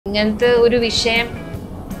ഇങ്ങനത്തെ ഒരു വിഷയം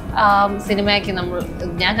സിനിമയ്ക്ക്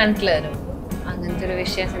ഞാൻ കണ്ടില്ലായിരുന്നു. അങ്ങനത്തെ ഒരു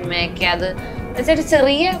വിഷയം സിനിമയ്ക്ക് അത് ഒരു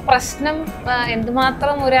ചെറിയ പ്രശ്നം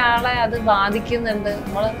എന്തുമാത്രം ഒരാളെ അത് ബാധിക്കുന്നുണ്ട്.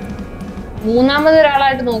 നമ്മൾ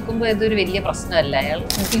മൂന്നാമതൊരാളായിട്ട് നോക്കുമ്പോൾ ഇതൊരു വലിയ പ്രശ്നമല്ല.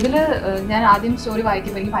 ഇതില് ഞാൻ ആദ്യം സ്റ്റോറി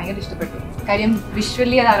വായിക്കുമ്പോൾ എനിക്ക് ഭയങ്കര ഇഷ്ടപ്പെട്ടു. കാര്യം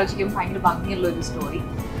വിഷ്വലി അത് ആലോചിക്കുമ്പോൾ ഭയങ്കര ഭംഗിയുള്ള ഒരു story.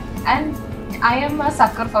 And I am a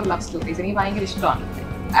sucker four love stories. എനിക്ക് ഭയങ്കര ഇഷ്ടമാണ്.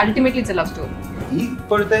 Ultimately it's A love story. ഈ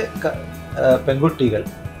ഇപ്പോഴത്തെ പെൺകുട്ടികൾ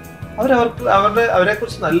അവരെ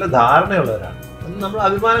കുറിച്ച് നല്ല ധാരണയുള്ളവരാണ്. അത് നമ്മൾ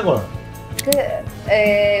അഭിമാനം കൊള്ളണം.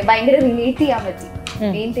 ഭയങ്കര റിലേറ്റ് ചെയ്യാൻ പറ്റി.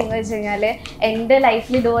 മെയിൻ തിങ് വെച്ച് കഴിഞ്ഞാല് എന്റെ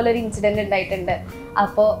ലൈഫിൽ ഇതുപോലെ ഒരു ഇൻസിഡന്റ് ഉണ്ടായിട്ടുണ്ട്.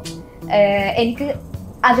 അപ്പോ എനിക്ക്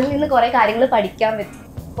അതിൽ നിന്ന് കുറെ കാര്യങ്ങൾ പഠിക്കാൻ പറ്റി.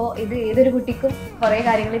 അപ്പോൾ ഇത് ഏതൊരു കുട്ടിക്കും കുറെ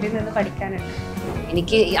കാര്യങ്ങൾ ഇതിൽ നിന്ന് പഠിക്കാനുണ്ട്.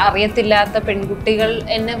 എനിക്ക് അറിയത്തില്ലാത്ത പെൺകുട്ടികൾ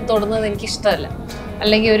എന്നെ തൊടുന്നത് എനിക്കിഷ്ടമല്ല,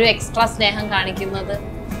 അല്ലെങ്കിൽ ഒരു എക്സ്ട്രാ സ്നേഹം കാണിക്കുന്നത്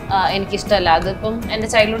എനിക്കിഷ്ടമല്ല. അതിപ്പം എൻ്റെ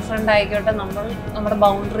ചൈൽഡ്ഹുഡ് ഫ്രണ്ട് ആയിക്കോട്ടെ, നമ്മുടെ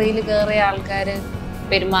ബൗണ്ടറിയിൽ കയറിയ ആൾക്കാർ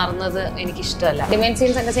പെരുമാറുന്നത് എനിക്കിഷ്ടമല്ല. ഡിമേറ്റ്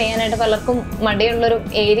സീൻസ് ഒക്കെ ചെയ്യാനായിട്ട് പലർക്കും മടിയുള്ളൊരു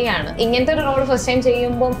ഏരിയ ആണ്. ഇങ്ങനത്തെ ഒരു റോൾ ഫസ്റ്റ് ടൈം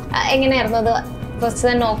ചെയ്യുമ്പോൾ എങ്ങനെയായിരുന്നു? അത് ഫസ്റ്റ്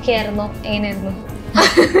തന്നെ ഓക്കെ ആയിരുന്നോ? എങ്ങനെയായിരുന്നു?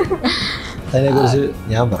 അതിനെക്കുറിച്ച്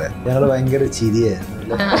ഞാൻ പറയാം. ഞങ്ങൾ ഭയങ്കര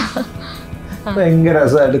ചിരിയായിരുന്നു, ഭയങ്കര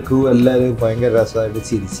രസമായിട്ട് എല്ലാവരും ഭയങ്കര രസമായിട്ട്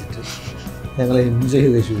ചിരിച്ചിട്ട് ഞങ്ങൾ എൻജോയ്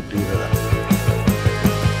ചെയ്ത് ഷൂട്ട് ചെയ്തതാണ്.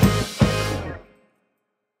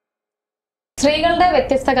 സ്ത്രീകളുടെ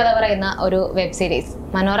വ്യത്യസ്ത കഥ പറയുന്ന ഒരു web series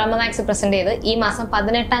Manorama max present ചെയ്ത് ഈ മാസം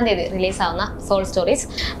 18-ാം തീയതി റിലീസാവുന്ന സോൾ സ്റ്റോറീസ്.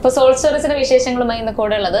 ഇപ്പോൾ സോൾ സ്റ്റോറീസിന്റെ വിശേഷങ്ങളുമായി ഇന്ന്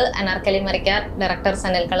കൂടെ ഉള്ളത് അനാർക്കലി മരിക്കാർ, ഡയറക്ടർ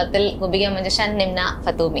സനിൽ കളത്തിൽ, ഗോപിക മഞ്ജുഷ, നിംന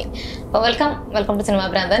ഫത്തൂമി. അപ്പോൾ വെൽക്കം ടു സിനിമ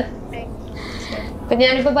ഭ്രാന്തൻ. ഇപ്പൊ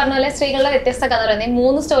ഞാനിപ്പോ പറഞ്ഞ പോലെ സ്ത്രീകളുടെ വ്യത്യസ്ത കഥ പറയുന്നത്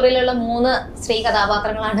 3 സ്റ്റോറിയിലുള്ള 3 സ്ത്രീ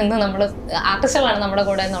കഥാപാത്രങ്ങളാണെന്ന് ആർട്ടിസ്റ്റുകളാണ് നമ്മുടെ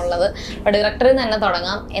കൂടെ എന്നുള്ളത്. അപ്പൊ ഡയറക്ടറിൽ തന്നെ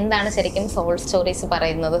തുടങ്ങാം. എന്താണ് ശരിക്കും സോൾ സ്റ്റോറീസ്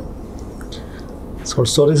പറയുന്നത്? സോൾ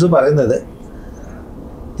സ്റ്റോറീസ് പറയുന്നത്,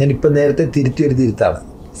 ഞാനിപ്പോൾ നേരത്തെ തിരുത്താണ്,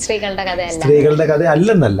 സ്ത്രീകളുടെ കഥ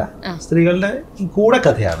അല്ലെന്നല്ല, സ്ത്രീകളുടെ കൂടെ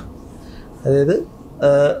കഥയാണ്. അതായത്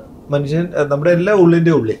മനുഷ്യൻ നമ്മുടെ എല്ലാ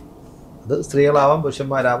ഉള്ളിൻ്റെ ഉള്ളിൽ, അത് സ്ത്രീകളാവാം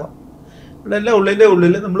പുരുഷന്മാരാവാം, ഇവിടെ എല്ലാ ഉള്ളിൻ്റെ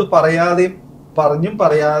ഉള്ളിൽ നമ്മൾ പറയാതെ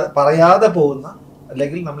പോകുന്ന,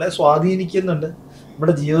 അല്ലെങ്കിൽ നമ്മളെ സ്വാധീനിക്കുന്നുണ്ട്,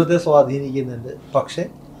 നമ്മുടെ ജീവിതത്തെ സ്വാധീനിക്കുന്നുണ്ട്. പക്ഷെ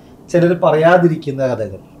ചിലർ പറയാതിരിക്കുന്ന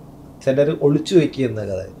കഥകൾ, ചിലർ ഒളിച്ചു വയ്ക്കുന്ന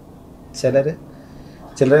കഥകൾ,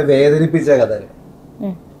 ചിലരെ വേദനിപ്പിച്ച കഥകൾ,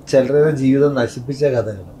 ചിലരുടെ ജീവിതം നശിപ്പിച്ച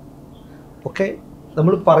കഥകൾ ഒക്കെ,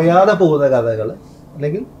 നമ്മൾ പറയാതെ പോകുന്ന കഥകൾ,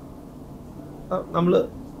 അല്ലെങ്കിൽ നമ്മൾ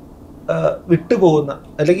വിട്ടുപോകുന്ന,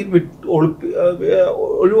 അല്ലെങ്കിൽ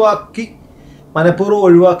മനഃപൂർവ്വം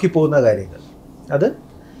ഒഴിവാക്കി പോകുന്ന കാര്യങ്ങൾ. അത്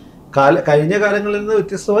കഴിഞ്ഞ കാലങ്ങളിൽ നിന്ന്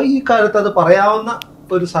വ്യത്യസ്തമായി ഈ കാലത്ത് അത് പറയാവുന്ന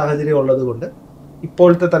ഒരു സാഹചര്യം ഉള്ളത് കൊണ്ട്,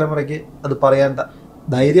 ഇപ്പോഴത്തെ തലമുറയ്ക്ക് അത് പറയാൻ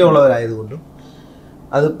ധൈര്യമുള്ളവരായതുകൊണ്ടും,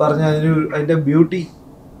 അത് പറഞ്ഞ അതിൻ്റെ ബ്യൂട്ടി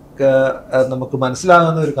നമുക്ക്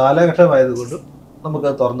മനസ്സിലാകുന്ന ഒരു കാലഘട്ടമായതുകൊണ്ടും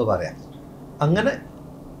നമുക്കത് തുറന്നു പറയാം.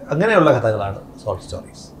 അങ്ങനെയുള്ള കഥകളാണ് സോൾ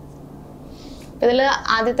സ്റ്റോറീസ്. ഇതിൽ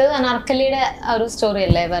ആദ്യത്തേത് അനാർക്കലിയുടെ ഒരു സ്റ്റോറി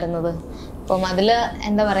അല്ലേ വരുന്നത്? അപ്പം അതിൽ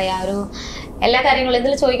എന്താ പറയുക, ഒരു എല്ലാ കാര്യങ്ങളും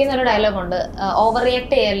ഇതിൽ ചോദിക്കുന്ന ഒരു ഡയലോഗുണ്ട്, ഓവർ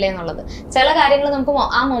റിയാക്ട് ചെയ്യല്ലേ എന്നുള്ളത്. ചില കാര്യങ്ങൾ നമുക്ക്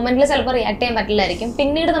ആ മൊമെന്റിൽ ചിലപ്പോൾ റിയാക്ട് ചെയ്യാൻ പറ്റില്ലായിരിക്കും,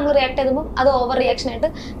 പിന്നീട് നമ്മൾ റിയാക്ട് ചെയ്തപ്പോൾ അത് ഓവർ റിയാക്ഷൻ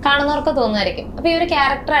ആയിട്ട് കാണുന്നവർക്ക് തോന്നുമായിരിക്കും. അപ്പോൾ ഈ ഒരു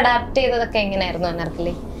ക്യാരക്ടർ അഡാപ്റ്റ് ചെയ്തതൊക്കെ എങ്ങനെയായിരുന്നു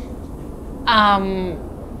അനാർക്കലി?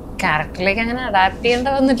 ക്യാരക്ടറിലേക്ക് അങ്ങനെ അഡാപ്റ്റ് ചെയ്യേണ്ട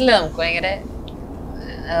വന്നിട്ടില്ല.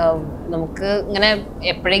 നമുക്ക് ഇങ്ങനെ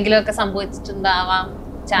എപ്പോഴെങ്കിലുമൊക്കെ സംഭവിച്ചിട്ടുണ്ടാവാം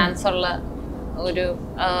ചാൻസ് ഉള്ള ഒരു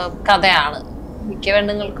കഥയാണ്. മിക്ക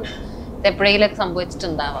പെണ്ണുങ്ങൾക്കും ഇത് എപ്പോഴെങ്കിലുമൊക്കെ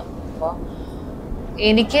സംഭവിച്ചിട്ടുണ്ടാവാം. അപ്പോൾ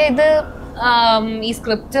എനിക്ക് ഇത് ഈ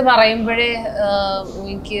സ്ക്രിപ്റ്റ് പറയുമ്പോഴേ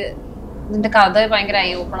എനിക്ക് ഇതിൻ്റെ കഥ ഭയങ്കര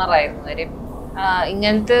ഐ ഓപ്പണറായിരുന്നു. കാര്യം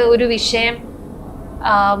ഇങ്ങനത്തെ ഒരു വിഷയം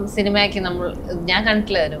സിനിമയ്ക്ക് ഞാൻ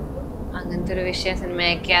കണ്ടില്ലായിരുന്നു. അങ്ങനത്തെ ഒരു വിഷയം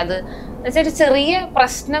സിനിമയ്ക്ക് അത് ഒരു ചെറിയ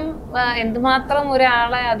പ്രശ്നം എന്തുമാത്രം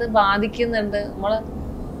ഒരാളെ അത് ബാധിക്കുന്നുണ്ട്. നമ്മൾ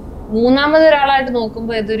മൂന്നാമതൊരാളായിട്ട്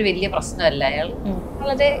നോക്കുമ്പോൾ ഇതൊരു വലിയ പ്രശ്നമല്ല. അയാൾ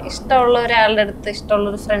വളരെ ഇഷ്ടമുള്ള ഒരാളുടെ അടുത്ത്, ഇഷ്ടമുള്ള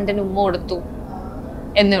ഒരു ഫ്രണ്ടിന് ഉമ്മ കൊടുത്തു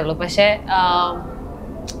എന്നേ ഉള്ളൂ. പക്ഷെ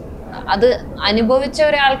അത് അനുഭവിച്ച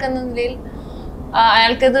ഒരാൾക്കെന്ന നിലയിൽ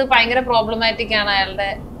അയാൾക്കത് ഭയങ്കര പ്രോബ്ലമാറ്റിക് ആണ്. അയാളുടെ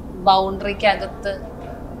ബൗണ്ടറിക്കകത്ത്,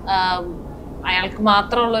 അയാൾക്ക്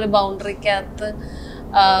മാത്രമുള്ളൊരു ബൗണ്ടറിക്കകത്ത്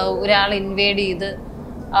ഒരാൾ ഇൻവേഡ് ചെയ്ത്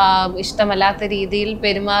ഇഷ്ടമല്ലാത്ത രീതിയിൽ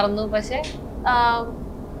പെരുമാറുന്നു. പക്ഷെ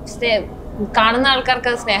കാണുന്ന ആൾക്കാർക്ക്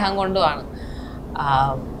അത് സ്നേഹം കൊണ്ടുമാണ്.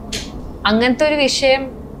 അങ്ങനത്തെ ഒരു വിഷയം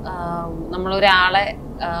നമ്മളൊരാളെ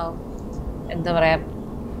എന്താ പറയാ,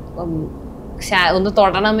 ഒന്ന്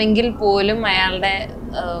തൊടണമെങ്കിൽ പോലും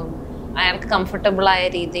അയാൾക്ക് കംഫർട്ടബിളായ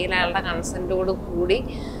രീതിയിൽ അയാളുടെ കൺസെൻറ്റോട് കൂടി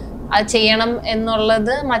അത് ചെയ്യണം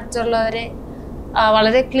എന്നുള്ളത് മറ്റുള്ളവരെ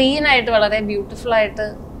വളരെ ക്ലീൻ ആയിട്ട്, വളരെ ബ്യൂട്ടിഫുൾ ആയിട്ട്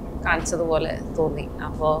കാണിച്ചതുപോലെ തോന്നി.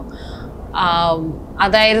 അപ്പോൾ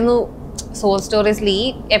അതായിരുന്നു സോൾ സ്റ്റോറീസിൽ ഈ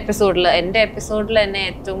എപ്പിസോഡിൽ എൻ്റെ എപ്പിസോഡിൽ എന്നെ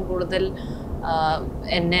ഏറ്റവും കൂടുതൽ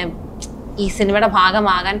എന്നെ ഈ സിനിമയുടെ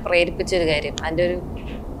ഭാഗമാകാൻ പ്രേരിപ്പിച്ചൊരു കാര്യം അതിൻ്റെ ഒരു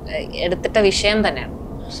എടുത്തിട്ട വിഷയം തന്നെയാണ്.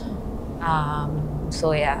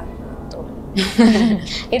 സോയാ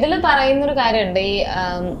ഇതിൽ പറയുന്നൊരു കാര്യമുണ്ട്, ഈ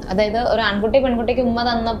അതായത് ഒരു ആൺകുട്ടി പെൺകുട്ടിക്ക് ഉമ്മ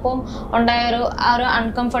തന്നപ്പോൾ ഉണ്ടായ ഒരു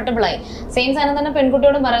അൺകംഫർട്ടബിൾ ആയി. സെയിം സാധനം തന്നെ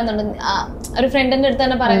പെൺകുട്ടിയോടും പറയുന്നുണ്ട്. ഒരു ഫ്രണ്ടിന്റെ അടുത്ത്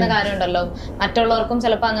തന്നെ പറയുന്ന കാര്യമുണ്ടല്ലോ, മറ്റുള്ളവർക്കും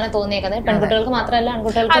ചിലപ്പോൾ അങ്ങനെ തോന്നിയേക്കുന്നത്, പെൺകുട്ടികൾക്ക് മാത്രമല്ല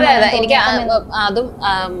ആൺകുട്ടികൾക്ക്. എനിക്ക് അതും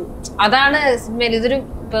അതാണ് ഇതൊരു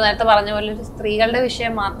നേരത്തെ പറഞ്ഞ പോലെ ഒരു സ്ത്രീകളുടെ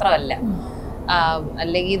വിഷയം മാത്രമല്ല.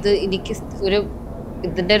 അല്ലെങ്കിൽ ഇത് എനിക്ക് ഒരു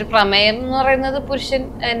ഇതിന്റെ ഒരു പ്രമേയം എന്ന് പറയുന്നത് പുരുഷൻ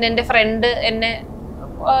എൻ്റെ ഫ്രണ്ട് എന്നെ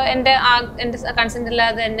എൻ്റെ കൺസെന്റ്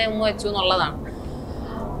ഇല്ലാതെ എന്നെ ഉമ്മ വെച്ചു എന്നുള്ളതാണ്.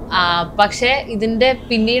 പക്ഷെ ഇതിന്റെ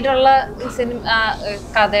പിന്നീടുള്ള സിനിമ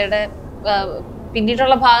കഥയുടെ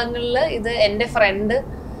പിന്നീടുള്ള ഭാഗങ്ങളിൽ ഇത് എൻ്റെ ഫ്രണ്ട്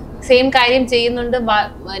സെയിം കാര്യം ചെയ്യുന്നുണ്ട്,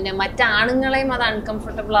 പിന്നെ മറ്റാണുങ്ങളെയും അത്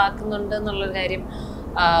അൺകംഫർട്ടബിൾ ആക്കുന്നുണ്ട് എന്നുള്ളൊരു കാര്യം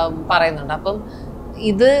പറയുന്നുണ്ട്. അപ്പം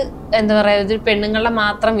ഇത് എന്താ പറയുക, ഇത് പെണ്ണുങ്ങളുടെ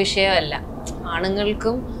മാത്രം വിഷയമല്ല,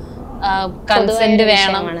 ആണുങ്ങൾക്കും കൺസെന്റ്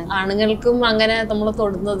വേണം. ആണുങ്ങൾക്കും അങ്ങനെ നമ്മൾ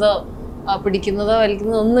തൊടുന്നതോ പിടിക്കുന്നതോ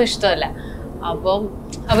വലിക്കുന്നതോ ഒന്നും ഇഷ്ടമല്ല. അപ്പം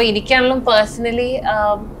എനിക്കാണെങ്കിലും പേഴ്സണലി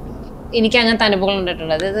എനിക്ക് അങ്ങനത്തെ അനുഭവങ്ങൾ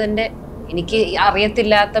ഉണ്ടായിട്ടുണ്ട്. അതായത് എനിക്ക്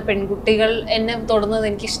അറിയത്തില്ലാത്ത പെൺകുട്ടികൾ എന്നെ തൊടുന്നത്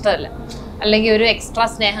എനിക്കിഷ്ടമല്ല, അല്ലെങ്കിൽ ഒരു എക്സ്ട്രാ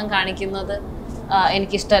സ്നേഹം കാണിക്കുന്നത്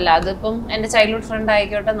എനിക്കിഷ്ടമല്ല. അതിപ്പം എൻ്റെ ചൈൽഡ്ഹുഡ് ഫ്രണ്ട്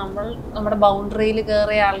ആയിക്കോട്ടെ, നമ്മുടെ ബൗണ്ടറിയിൽ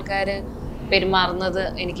കയറിയ ആൾക്കാർ പെരുമാറുന്നത്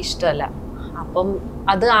എനിക്കിഷ്ടമല്ല. അപ്പം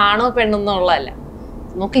അത് ആണോ പെണ്ണെന്നുള്ളതല്ല,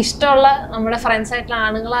 നമുക്ക് ഇഷ്ടമുള്ള നമ്മുടെ ഫ്രണ്ട്സ് ആയിട്ടുള്ള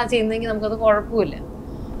ആണുങ്ങളാ ചെയ്യുന്നതെങ്കിൽ നമുക്കത് കുഴപ്പമില്ല.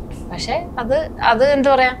 പക്ഷെ അത് എന്താ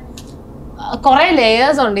പറയാ, കുറെ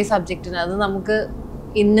ലേയേഴ്സ് ഉണ്ട് ഈ സബ്ജക്റ്റിന്. അത് നമുക്ക്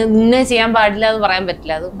ഇന്നെ ചെയ്യാൻ പാടില്ല എന്ന് പറയാൻ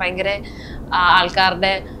പറ്റില്ല. അത് ഭയങ്കര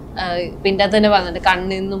ആൾക്കാരുടെ പിന്നെ തന്നെ പറഞ്ഞിട്ട്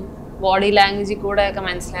കണ്ണിൽ നിന്നും ബോഡി ലാംഗ്വേജിൽ കൂടെ ഒക്കെ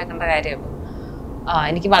മനസ്സിലാക്കേണ്ട കാര്യമാണ്.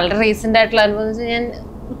 എനിക്ക് വളരെ റീസെന്റ് ആയിട്ടുള്ള അനുഭവം എന്ന് വെച്ചാൽ, ഞാൻ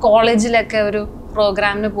കോളേജിലൊക്കെ ഒരു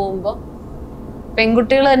പ്രോഗ്രാമിന് പോകുമ്പോൾ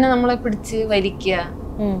പെൺകുട്ടികൾ തന്നെ നമ്മളെ പിടിച്ച് വലിക്കുക,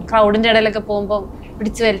 ക്രൗഡിന്റെ ഇടയിലൊക്കെ പോകുമ്പോൾ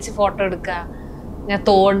പിടിച്ച് വലിച്ച് ഫോട്ടോ എടുക്കുക, ഇങ്ങനെ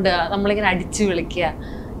തോണ്ടുക, നമ്മളിങ്ങനെ അടിച്ചു വിളിക്കുക.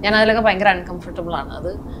 ഞാൻ അതിലൊക്കെ ഭയങ്കര അൺകംഫർട്ടബിൾ ആണ്.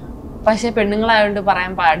 അത് പക്ഷെ പെണ്ണുങ്ങളായതുകൊണ്ട്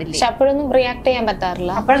പറയാൻ പാടില്ല. പക്ഷെ അപ്പോഴൊന്നും റിയാക്ട് ചെയ്യാൻ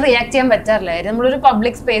പറ്റാറില്ല. അപ്പോഴും റിയാക്ട് ചെയ്യാൻ പറ്റാറില്ല. നമ്മളൊരു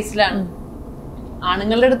പബ്ലിക് സ്പേസിലാണ്.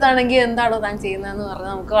 ആണുങ്ങളുടെ അടുത്താണെങ്കിൽ എന്താണോ താൻ ചെയ്യുന്നതെന്ന്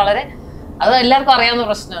പറഞ്ഞാൽ നമുക്ക് വളരെ അത് എല്ലാവർക്കും അറിയാവുന്ന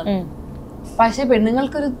പ്രശ്നമാണ്. പക്ഷെ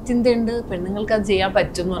പെണ്ണുങ്ങൾക്കൊരു ചിന്തയുണ്ട്, പെണ്ണുങ്ങൾക്ക് അത് ചെയ്യാൻ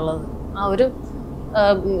പറ്റും എന്നുള്ളത്. ആ ഒരു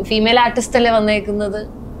ഫീമെയിൽ ആർട്ടിസ്റ്റ് അല്ലേ വന്നേക്കുന്നത്,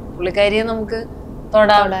 പുള്ളിക്കാരിയെ നമുക്ക്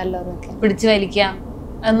തൊടാവിടാലോ, പിടിച്ചു വലിക്കാം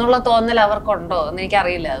എന്നുള്ള തോന്നൽ അവർക്കുണ്ടോ എന്ന്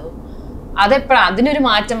എനിക്കറിയില്ല. അതെപ്പോഴാണ് അതിനൊരു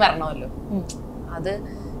മാറ്റം വരണമല്ലോ.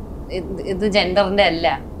 ഇത് ജെൻഡറിന്റെ അല്ല,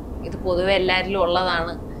 ഇത് പൊതുവെ എല്ലാവരിലും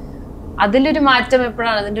ഉള്ളതാണ്. അതിലൊരു മാറ്റം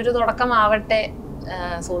എപ്പോഴാണ്, അതിൻ്റെ ഒരു തുടക്കമാവട്ടെ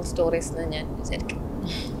സോൾ സ്റ്റോറീസ് എന്ന് ഞാൻ വിചാരിക്കും.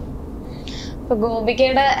 ഇപ്പൊ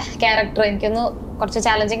ഗോപികയുടെ ക്യാരക്ടർ എനിക്കൊന്ന് കുറച്ച്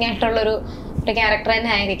ചാലഞ്ചിങ് ആയിട്ടുള്ളൊരു ക്യാരക്ടർ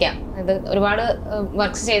തന്നെ ആയിരിക്കാം. ഇത് ഒരുപാട്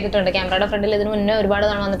വർക്ക്സ് ചെയ്തിട്ടുണ്ട് ക്യാമറയുടെ ഫ്രണ്ടിൽ, ഇതിന് മുന്നേ ഒരുപാട്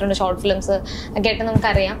തവണ വന്നിട്ടുണ്ട്, ഷോർട്ട് ഫിലിംസ് ഒക്കെ ആയിട്ട്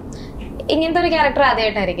നമുക്കറിയാം. ഇങ്ങനത്തെ ഒരു ക്യാരക്ടർ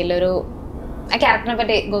ആദ്യമായിട്ടായിരിക്കില്ല ആ ക്യാരക്ടറിനെ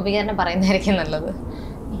പറ്റി ഗോപിക തന്നെ പറയുന്നതായിരിക്കും നല്ലത്.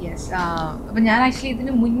 യെസ്, അപ്പം ഞാൻ ആക്ച്വലി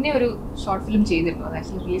ഇതിന് മുന്നേ ഒരു ഷോർട്ട് ഫിലിം ചെയ്തിരുന്നു, അത്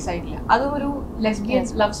ആക്ച്വലി റിലീസ് ആയിട്ടില്ല. അതും ഒരു ലെസ്ബിയൻ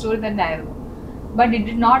ലവ് സ്റ്റോറി തന്നെ ആയിരുന്നു. But it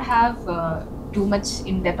did not have too much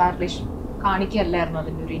in depth relation കാണിക്കുകയല്ലായിരുന്നു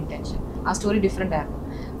അതിൻ്റെ ഒരു ഇൻറ്റൻഷൻ. ആ സ്റ്റോറി ഡിഫറെൻ്റ് ആയിരുന്നു.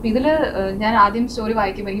 അപ്പം ഇതിൽ ഞാൻ ആദ്യം സ്റ്റോറി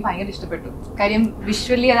വായിക്കുമ്പോൾ എനിക്ക് ഭയങ്കര ഇഷ്ടപ്പെട്ടു. കാര്യം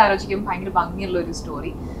വിഷ്വലി അത് ആലോചിക്കുമ്പോൾ ഭയങ്കര ഭംഗിയുള്ള ഒരു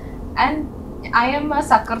story. And I am a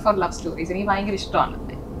sucker four love stories. എനിക്ക് ഭയങ്കര ഇഷ്ടമാണ്.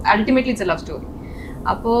 Ultimately it's A love story.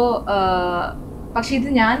 അപ്പോൾ പക്ഷെ ഇത്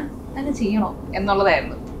ഞാൻ തന്നെ ചെയ്യണോ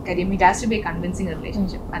എന്നുള്ളതായിരുന്നു കാര്യം. It has to B A convincing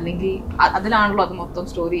relationship, അല്ലെങ്കിൽ അതിലാണല്ലോ അത് മൊത്തം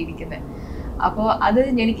സ്റ്റോറി ഇരിക്കുന്നത്. അപ്പോൾ അത്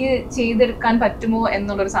എനിക്ക് ചെയ്തെടുക്കാൻ പറ്റുമോ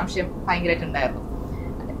എന്നുള്ളൊരു സംശയം ഭയങ്കരമായിട്ടുണ്ടായിരുന്നു.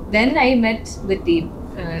 Then I met the team.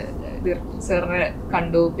 സാറിനെ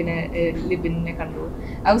കണ്ടു, പിന്നെ ലിബിനെ കണ്ടു.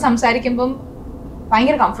 അവർ സംസാരിക്കുമ്പം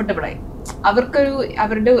ഭയങ്കര കംഫർട്ടബിളായി.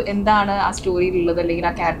 അവരുടെ എന്താണ് ആ സ്റ്റോറിയിലുള്ളത്, അല്ലെങ്കിൽ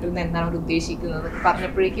ആ ക്യാരക്ടറിൽ നിന്ന് എന്താണ് അവർ ഉദ്ദേശിക്കുന്നത്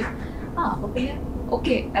പറഞ്ഞപ്പോഴേക്കും അപ്പോൾ പിന്നെ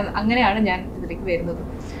ഓക്കെ, അങ്ങനെയാണ് ഞാൻ ഇതിലേക്ക് വരുന്നത്.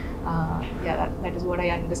 That is what I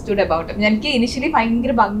understood about it. എനിക്ക് ഇനിഷ്യലി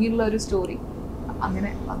ഭയങ്കര ഭംഗിയുള്ള ഒരു സ്റ്റോറി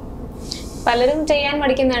അങ്ങനെ വന്നു. പലരും ചെയ്യാൻ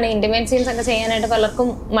മടിക്കുന്നതാണ് ഇന്റിമേറ്റ് സീൻസ് ഒക്കെ ചെയ്യാനായിട്ട്, പലർക്കും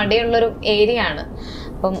മടിയുള്ളൊരു ഏരിയ ആണ്.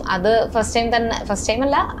 അപ്പം അത് ഫസ്റ്റ് ടൈം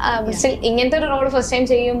അല്ല, ഇങ്ങനത്തെ ഒരു റോൾ ഫസ്റ്റ് ടൈം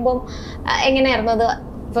ചെയ്യുമ്പോൾ എങ്ങനെയായിരുന്നു അത്?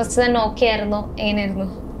 ഫസ്റ്റ് തന്നെ ഓക്കെ ആയിരുന്നോ? എങ്ങനെയായിരുന്നു?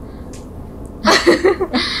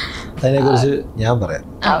 അതിനെക്കുറിച്ച് ഞാൻ പറയാം.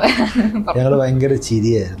 ഞങ്ങൾ ഭയങ്കര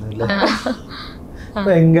ചിരിയായിരുന്നു അല്ലേ,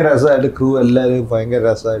 ഭയങ്കര രസമായിട്ട് ക്രൂ എല്ലാവരും ഭയങ്കര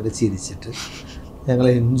രസമായിട്ട് ചിരിച്ചിട്ട് ഞങ്ങൾ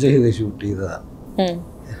എൻജോയ് ചെയ്ത് ഷൂട്ട് ചെയ്തതാണ്.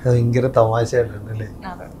 ഭയങ്കര തമാശയായിട്ടുണ്ട് അല്ലേ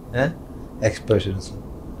എക്സ്പ്രഷൻസ്.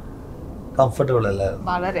 കംഫർട്ടബിൾ അല്ലായിരുന്നു.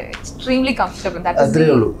 വളരെ എക്സ്ട്രീംലി കംഫർട്ടബിൾ. അത്രേ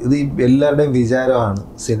ഉള്ളൂ. ഇത് എല്ലാവരുടെയും വിചാരമാണ്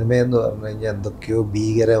സിനിമയെന്ന് പറഞ്ഞു കഴിഞ്ഞാൽ എന്തൊക്കെയോ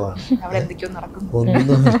ഭീകരമാണ്,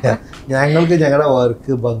 ഒന്നുമില്ല. ഞങ്ങൾക്ക് ഞങ്ങളുടെ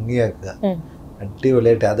വർക്ക് ഭംഗിയാക്കുക,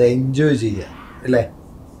 അടിപൊളിയായിട്ട് അത് എൻജോയ് ചെയ്യുക അല്ലേ,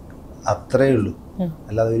 അത്രേ ഉള്ളൂ.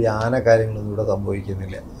 അല്ലാതെ ഒരു ആന കാര്യങ്ങളൊന്നും ഇവിടെ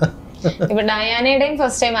സംഭവിക്കുന്നില്ല. ഇപ്പൊ ഡയാനയുടെയും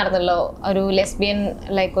ഫസ്റ്റ് ടൈം ആയിരുന്നല്ലോ ഒരു ലെസ്ബിയൻ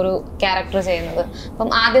ലൈക്ക് ഒരു ക്യാരക്ടർ ചെയ്യുന്നത്. അപ്പം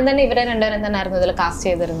ആദ്യം തന്നെ ഇവരെ രണ്ടുപേരും തന്നെ ആയിരുന്നു ഇതിൽ കാസ്റ്റ്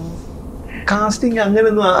ചെയ്തിരുന്നത്. കാസ്റ്റിംഗ്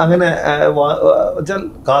അങ്ങനെയൊന്നും അങ്ങനെ വെച്ചാൽ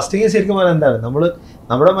കാസ്റ്റിംഗ് ശരിക്കും പറഞ്ഞാൽ എന്താണ്,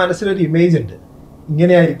 നമ്മുടെ മനസ്സിലൊരു ഇമേജ് ഉണ്ട്,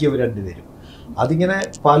 ഇങ്ങനെയായിരിക്കും ഇവർ രണ്ടുപേരും. അതിങ്ങനെ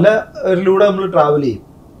പലരിലൂടെ നമ്മൾ ട്രാവൽ ചെയ്യും.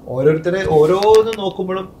 ഓരോരുത്തരെ ഓരോന്ന്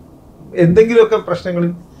നോക്കുമ്പോഴും എന്തെങ്കിലുമൊക്കെ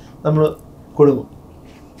പ്രശ്നങ്ങളിൽ നമ്മൾ കൊടുക്കും.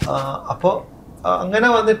 അപ്പോൾ അങ്ങനെ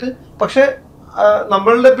വന്നിട്ട് പക്ഷെ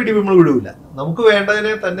നമ്മളുടെ പിടി നമ്മൾ വിടൂല, നമുക്ക്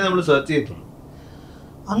വേണ്ടതിനെ തന്നെ നമ്മൾ സെർച്ച് ചെയ്യത്തുള്ളൂ.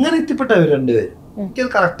 അങ്ങനെ എത്തിപ്പെട്ടവർ രണ്ടുപേരും. എനിക്കത്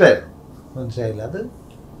കറക്റ്റായിരുന്നു, മനസ്സിലായില്ല. അത്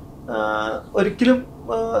ഒരിക്കലും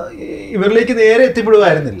ഇവരിലേക്ക് നേരെ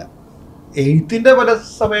എത്തിപ്പെടുകയായിരുന്നില്ല. എഴുത്തിൻ്റെ പല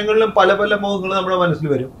സമയങ്ങളിലും പല പല മുഖങ്ങൾ നമ്മുടെ മനസ്സിൽ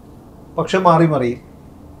വരും, പക്ഷെ മാറി മറിയും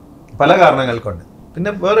പല കാരണങ്ങൾ കൊണ്ട്.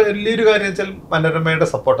 പിന്നെ വേറെ വലിയൊരു കാര്യം വെച്ചാൽ മനോരമയുടെ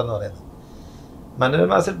സപ്പോർട്ട് എന്ന് പറയുന്നത്.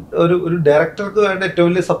 മനോരമ ഒരു ഡയറക്ടർക്ക് വേണ്ട ഏറ്റവും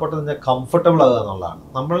വലിയ സപ്പോർട്ട് എന്ന് വെച്ചാൽ കംഫർട്ടബിൾ ആകുക എന്നുള്ളതാണ്.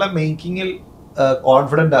 നമ്മളെ മേക്കിങ്ങിൽ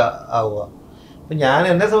കോൺഫിഡൻ്റ് ആവുക. അപ്പം ഞാൻ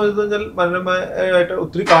എന്നെ സംബന്ധിച്ച് വെച്ചാൽ മനോരമയായിട്ട്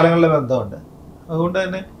ഒത്തിരി കാലങ്ങളിലെ ബന്ധമുണ്ട്. അതുകൊണ്ട്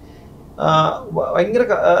തന്നെ ഭയങ്കര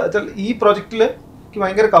ഈ പ്രോജക്റ്റിൽ എനിക്ക്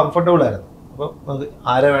ഭയങ്കര കംഫർട്ടബിൾ ആയിരുന്നു. അപ്പം നമുക്ക്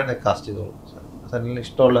ആരെ വേണേൽ കാസ്റ്റ് ചെയ്തോളൂ, സനിലിന്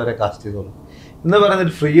ഇഷ്ടമുള്ളവരെ കാസ്റ്റ് ചെയ്തോളൂ എന്ന്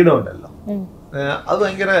പറയുന്നൊരു ഫ്രീഡം ഉണ്ടല്ലോ, അത്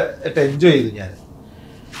ഭയങ്കരമായിട്ട് എൻജോയ് ചെയ്തു ഞാൻ.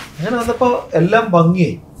 അങ്ങനെ വന്നപ്പോൾ എല്ലാം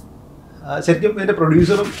ഭംഗിയായി. ശരിക്കും ഇതിൻ്റെ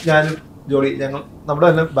പ്രൊഡ്യൂസറും ഞാനും ജോളി നമ്മൾ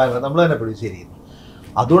തന്നെ പ്രൊഡ്യൂസ് ചെയ്തിരുന്നു.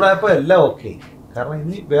 അതുകൂടെ ആയപ്പോൾ എല്ലാം ഓക്കെ. കാരണം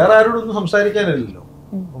ഇനി വേറെ ആരോടൊന്നും സംസാരിക്കാനില്ലല്ലോ,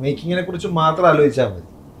 മേക്കിങ്ങിനെ കുറിച്ച് മാത്രം ആലോചിച്ചാൽ മതി.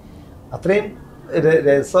 അത്രയും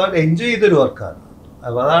രസമായിട്ട് എൻജോയ് ചെയ്തൊരു വർക്കാണ്.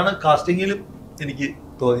 അപ്പോൾ അതാണ് കാസ്റ്റിങ്ങിലും എനിക്ക്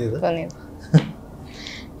തോന്നിയത്.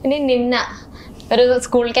 ഇനി നിന്ന ഒരു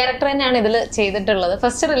സ്കൂൾ ക്യാരക്ടർ തന്നെയാണ് ഇതിൽ ചെയ്തിട്ടുള്ളത്.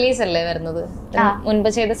 ഫസ്റ്റ് റിലീസ് അല്ലേ വരുന്നത്? മുൻപ്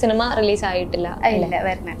ചെയ്ത സിനിമ റിലീസ് ആയിട്ടില്ല,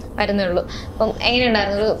 വരുന്നേ ഉള്ളൂ. അപ്പം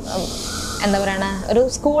എങ്ങനെയുണ്ടായിരുന്നു? ഒരു എന്താ പറയണ, ഒരു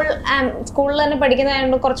സ്കൂളിൽ തന്നെ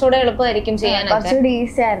പഠിക്കുന്നതായതുകൊണ്ട് കുറച്ചുകൂടെ എളുപ്പമായിരിക്കും ചെയ്യാനൊക്കെ. കുറച്ചുകൂടി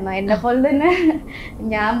ഈസി ആയിരുന്നു. എന്നെ പോലെ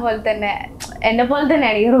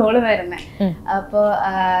തന്നെയാണ് ഈ റോള് വരുന്നത്. അപ്പോൾ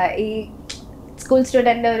ഈ സ്കൂൾ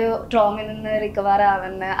സ്റ്റുഡൻ്റ് ഒരു ട്രോമയിൽ നിന്ന് റിക്കവർ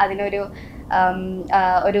ആവുന്ന അതിനൊരു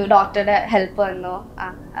ഡോക്ടറുടെ ഹെൽപ്പ് വന്നു.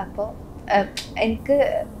 അപ്പോൾ എനിക്ക്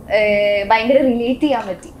ഭയങ്കര റിലേറ്റ് ചെയ്യാൻ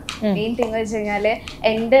പറ്റി. മെയിൻ തിങ് വെച്ച് കഴിഞ്ഞാല്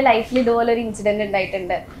എൻ്റെ ലൈഫിൽ ഇതുപോലെ ഒരു ഇൻസിഡന്റ്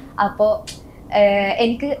ഉണ്ടായിട്ടുണ്ട്. അപ്പോൾ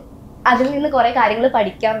എനിക്ക് അതിൽ നിന്ന് കുറെ കാര്യങ്ങൾ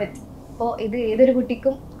പഠിക്കാൻ പറ്റി. അപ്പോൾ ഇത് ഏതൊരു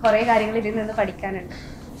കുട്ടിക്കും കുറെ കാര്യങ്ങൾ ഇതിൽ നിന്ന് പഠിക്കാനുണ്ട്.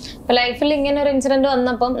 ഇപ്പൊ ലൈഫിൽ ഇങ്ങനെ ഒരു ഇൻസിഡന്റ്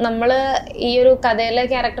വന്നപ്പം നമ്മള് ഈ ഒരു കഥയിലെ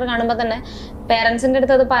ക്യാരക്ടർ കാണുമ്പോൾ തന്നെ പേരൻസിന്റെ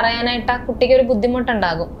അടുത്ത് അത് പറയാനായിട്ട് ആ കുട്ടിക്ക് ഒരു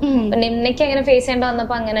ബുദ്ധിമുട്ടുണ്ടാകും. നിന്നയ്ക്ക് എങ്ങനെ ഫേസ് ചെയ്യേണ്ട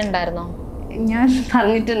വന്നപ്പോ അങ്ങനെ ഉണ്ടായിരുന്നോ? ഞാൻ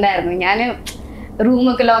പറഞ്ഞിട്ടുണ്ടായിരുന്നു, ഞാൻ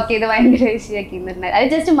റൂമൊക്കെ ലോക്ക് ചെയ്ത് ഭയങ്കര ഇഷ്യൂ ആക്കിയിട്ടുണ്ടായിരുന്നു. അത്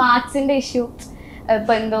ജസ്റ്റ് മാർക്സിന്റെ ഇഷ്യൂ.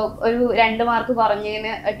 ഇപ്പൊ എന്തോ ഒരു 2 മാർക്ക്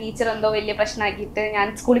കുറഞ്ഞതിന് ടീച്ചർ എന്തോ വലിയ പ്രശ്നമാക്കിയിട്ട് ഞാൻ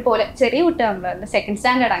സ്കൂളിൽ പോലെ, ചെറിയ കുട്ടിയാണല്ലോ, 2nd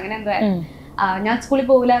സ്റ്റാൻഡേർഡ് അങ്ങനെ എന്തോ ഞാൻ സ്കൂളിൽ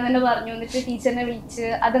പോകില്ല എന്ന് തന്നെ പറഞ്ഞു. എന്നിട്ട് ടീച്ചറിനെ വിളിച്ച്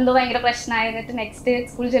അതെന്തോ ഭയങ്കര പ്രശ്നമായി. എന്നിട്ട് നെക്സ്റ്റ്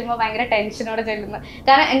സ്കൂളിൽ ചെല്ലുമ്പോൾ ഭയങ്കര ടെൻഷനോടെ ചെല്ലുന്നു.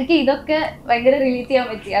 കാരണം എനിക്ക് ഇതൊക്കെ ഭയങ്കര റിലേറ്റ് ചെയ്യാൻ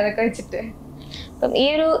പറ്റി അതൊക്കെ വെച്ചിട്ട്. അപ്പം ഈ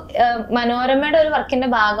ഒരു മനോരമയുടെ ഒരു വർക്കിന്റെ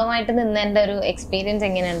ഭാഗമായിട്ട് നിന്നതിന്റെ ഒരു എക്സ്പീരിയൻസ്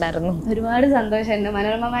എങ്ങനെ ഉണ്ടായിരുന്നു? ഒരുപാട് സന്തോഷമുണ്ട്.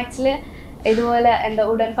 മനോരമ മാക്സില് ഇതുപോലെ എന്താ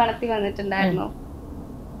ഉടൻ പണത്തി വന്നിട്ടുണ്ടായിരുന്നു.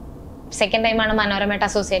 സെക്കൻഡ് ടൈമാണ് മനോരമയായിട്ട്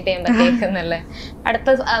അസോസിയേറ്റ് ചെയ്യാൻ പറ്റിയേക്കുന്നല്ലേ?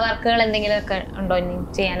 അടുത്ത വർക്കുകൾ എന്തെങ്കിലും ഒക്കെ ഉണ്ടോ ഇനി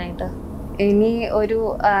ചെയ്യാനായിട്ട്? ഇനി ഒരു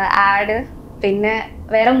ആഡ്, പിന്നെ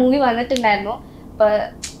വേറെ മൂവി വന്നിട്ടുണ്ടായിരുന്നു,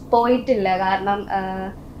 പോയിട്ടില്ല. കാരണം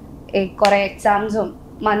കുറെ എക്സാംസും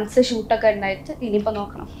മന്ത്സ് ഷൂട്ടൊക്കെ ഉണ്ടായിട്ട് ഇനിയിപ്പോ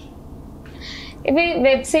നോക്കണം. ഇപ്പൊ ഈ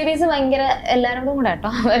വെബ് സീരീസ് ഭയങ്കര എല്ലാവരോടും കൂടെ കേട്ടോ,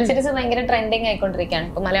 വെബ് സീരീസ് ഭയങ്കര ട്രെൻഡിങ് ആയിക്കൊണ്ടിരിക്കുകയാണ്.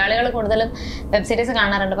 ഇപ്പൊ മലയാളികൾ കൂടുതലും വെബ് സീരീസ്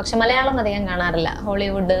കാണാറുണ്ട്, പക്ഷെ മലയാളം അധികം കാണാറില്ല.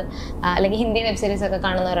 ഹോളിവുഡ് അല്ലെങ്കിൽ ഹിന്ദി വെബ് സീരീസ് ഒക്കെ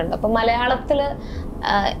കാണുന്നവരുണ്ട്. അപ്പൊ മലയാളത്തിൽ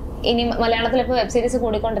ഇപ്പോൾ വെബ് സീരീസ്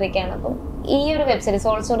കൂടിക്കൊണ്ടിരിക്കുകയാണ്. അപ്പം ഈ ഒരു വെബ് സീരീസ്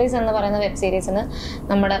സോൾ സ്റ്റോറീസ് എന്ന് പറയുന്ന വെബ് സീരീസിന്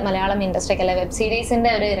നമ്മുടെ മലയാളം ഇൻഡസ്ട്രിക്ക് അല്ലെ വെബ്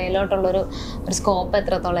സീരീസിന്റെ ഒരു ഇറയിലോട്ടുള്ളൊരു സ്കോപ്പ്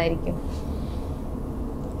എത്രത്തോളം ആയിരിക്കും?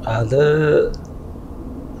 അത്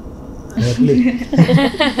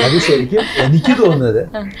ശരിക്കും എനിക്ക് തോന്നുന്നത്,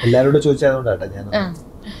 എല്ലാവരോടും ചോദിച്ചതുകൊണ്ടാട്ടോ ഞാൻ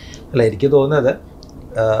എനിക്ക് തോന്നുന്നത്,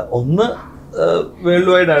 ഒന്ന്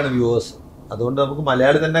വേൾഡ് വൈഡ് ആണ് വ്യൂവേഴ്സ്. അതുകൊണ്ട് നമുക്ക്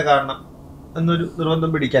മലയാളി തന്നെ കാണണം എന്നൊരു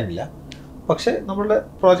നിർബന്ധം പിടിക്കാനില്ല. പക്ഷെ നമ്മളുടെ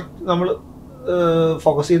പ്രോജക്റ്റ് നമ്മൾ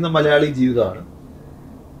ഫോക്കസ് ചെയ്യുന്ന മലയാളി ജീവിതമാണ്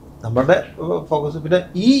നമ്മളുടെ ഫോക്കസ്. പിന്നെ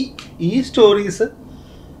ഈ സ്റ്റോറീസ്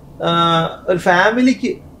ഒരു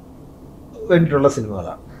ഫാമിലിക്ക് വേണ്ടിയിട്ടുള്ള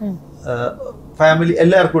സിനിമകളാണ്. ഫാമിലി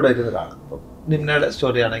എല്ലാവർക്കും കൂടെ ഇരുന്ന് കാണാം. ഇപ്പം നിന്നയുടെ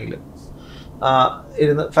സ്റ്റോറി ആണെങ്കിലും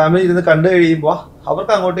ഫാമിലി ഇരുന്ന് കണ്ടു കഴിയുമ്പോൾ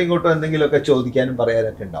അവർക്ക് അങ്ങോട്ടും ഇങ്ങോട്ടും എന്തെങ്കിലുമൊക്കെ ചോദിക്കാനും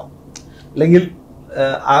പറയാനൊക്കെ ഉണ്ടാവും. അല്ലെങ്കിൽ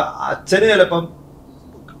അച്ഛന് ചിലപ്പം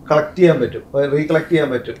കളക്ട് ചെയ്യാൻ പറ്റും, റീകളക്ട് ചെയ്യാൻ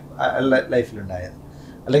പറ്റും ലൈഫിലുണ്ടായത്.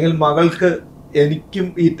 അല്ലെങ്കിൽ മകൾക്ക് എനിക്കും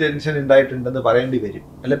ഈ ടെൻഷൻ ഉണ്ടായിട്ടുണ്ടെന്ന് പറയേണ്ടി വരും,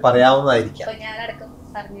 അല്ലെ പറയാവുന്നതായിരിക്കാം.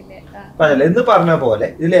 എന്ന് പറഞ്ഞ പോലെ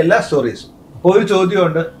ഇതിലെ എല്ലാ സ്റ്റോറീസും ഇപ്പോൾ ഒരു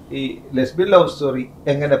ചോദ്യമുണ്ട്, ഈ ലെസ്ബിയൻ ലവ് സ്റ്റോറി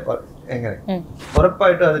എങ്ങനെ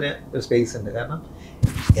ഉറപ്പായിട്ടും അതിന് ഒരു സ്പേസ് ഉണ്ട്. കാരണം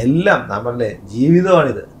എല്ലാം നമ്മളുടെ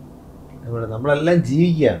ജീവിതമാണിത്, നമ്മളെല്ലാം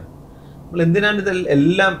ജീവിക്കുകയാണ്. നമ്മൾ എന്തിനാണ് ഇത്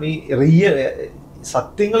എല്ലാം ഈ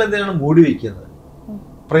സത്യങ്ങൾ എന്തിനാണ് മൂടി വയ്ക്കുന്നത്?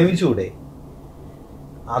 പ്രേമിച്ചുകൂടെ?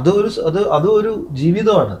 അതൊരു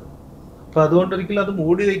ജീവിതമാണ്. അപ്പൊ അതുകൊണ്ട് ഒരിക്കലും അത്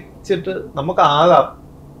മൂടി വെച്ചിട്ട് നമുക്ക് ആകാം,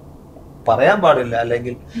 പറയാൻ പാടില്ല.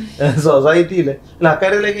 അല്ലെങ്കിൽ സൊസൈറ്റിയിൽ അല്ല,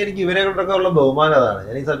 അക്കാര്യത്തിലേക്ക് എനിക്ക് ഇവരെ കൊണ്ടൊക്കെ ഉള്ള ബഹുമാനം അതാണ്.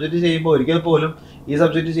 ഞാൻ ഈ സബ്ജക്റ്റ് ചെയ്യുമ്പോൾ ഒരിക്കൽ പോലും ഈ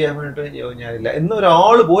സബ്ജക്റ്റ് ചെയ്യാൻ വേണ്ടിയിട്ട് ഞാനില്ല എന്ന്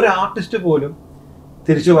ഒരു ആർട്ടിസ്റ്റ് പോലും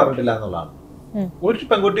തിരിച്ചു പറഞ്ഞിട്ടില്ല എന്നുള്ളതാണ്. ഒരു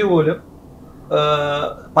പെൺകുട്ടി പോലും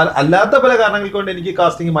അല്ലാത്ത പല കാരണങ്ങൾ കൊണ്ട് എനിക്ക്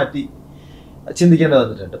കാസ്റ്റിംഗ് മാറ്റി ചിന്തിക്കേണ്ടി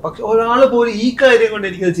വന്നിട്ടുണ്ട്. പക്ഷെ ഒരാൾ പോലും ഈ കാര്യം കൊണ്ട്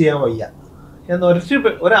എനിക്കത് ചെയ്യാൻ വയ്യ എന്ന്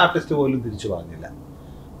ഒരു ആർട്ടിസ്റ്റ് പോലും തിരിച്ചു പറഞ്ഞില്ല.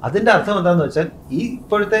 അതിൻ്റെ അർത്ഥം എന്താണെന്ന് വെച്ചാൽ ഈ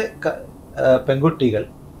ഇപ്പോഴത്തെ പെൺകുട്ടികൾ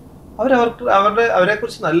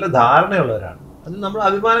അവരെക്കുറിച്ച് നല്ല ധാരണയുള്ളവരാണ്. അത് നമ്മൾ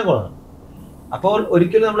അഭിമാനം കൊള്ളണം. അപ്പോൾ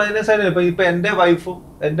ഒരിക്കലും നമ്മൾ അതിനെ സൈഡ് ഇപ്പം എൻ്റെ വൈഫും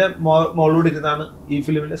എൻ്റെ മോളോട് ഇരുന്നാണ് ഈ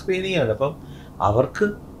ഫിലിമിൻ്റെ സ്ക്രീനിങ് ആണ്. അപ്പം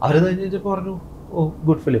അവരത് കഴിഞ്ഞപ്പോൾ പറഞ്ഞു, ഓ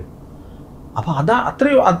ഗുഡ് ഫിലിം. അപ്പം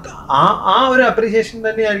അത്രയും ആ ഒരു അപ്രീസിയേഷൻ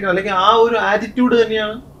തന്നെയായിരിക്കണം, അല്ലെങ്കിൽ ആ ഒരു ആറ്റിറ്റ്യൂഡ്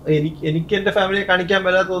തന്നെയാണ് എനിക്ക് എൻ്റെ ഫാമിലിയെ കാണിക്കാൻ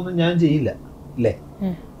മേലാത്തതൊന്നും ഞാൻ ചെയ്യില്ല, ഇല്ലേ?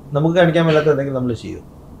 നമുക്ക് കാണിക്കാൻ മേലാത്ത എന്തെങ്കിലും നമ്മൾ ചെയ്യും.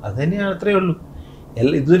 അത് തന്നെയാണ്, അത്രയേ ഉള്ളൂ.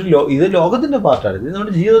 ഇത് ലോകത്തിൻ്റെ പാർട്ടാണ്, ഇത്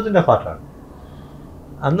നമ്മുടെ ജീവിതത്തിൻ്റെ പാർട്ടാണ്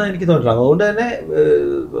അന്ന് എനിക്ക് തോന്നിയിട്ടുള്ളത്. അതുകൊണ്ട് തന്നെ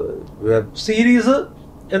വെബ് സീരീസ്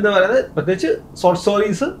എന്ന് പറയുന്നത്, പ്രത്യേകിച്ച് ഷോർട്ട്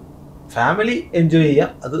സ്റ്റോറീസ്, ഫാമിലി എൻജോയ്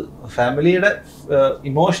ചെയ്യാം. അത് ഫാമിലിയുടെ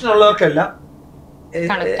ഇമോഷൻ ഉള്ളവർക്കെല്ലാം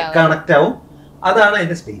കണക്റ്റ് ആവും. അതാണ്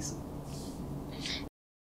അതിൻ്റെ സ്പേസ്.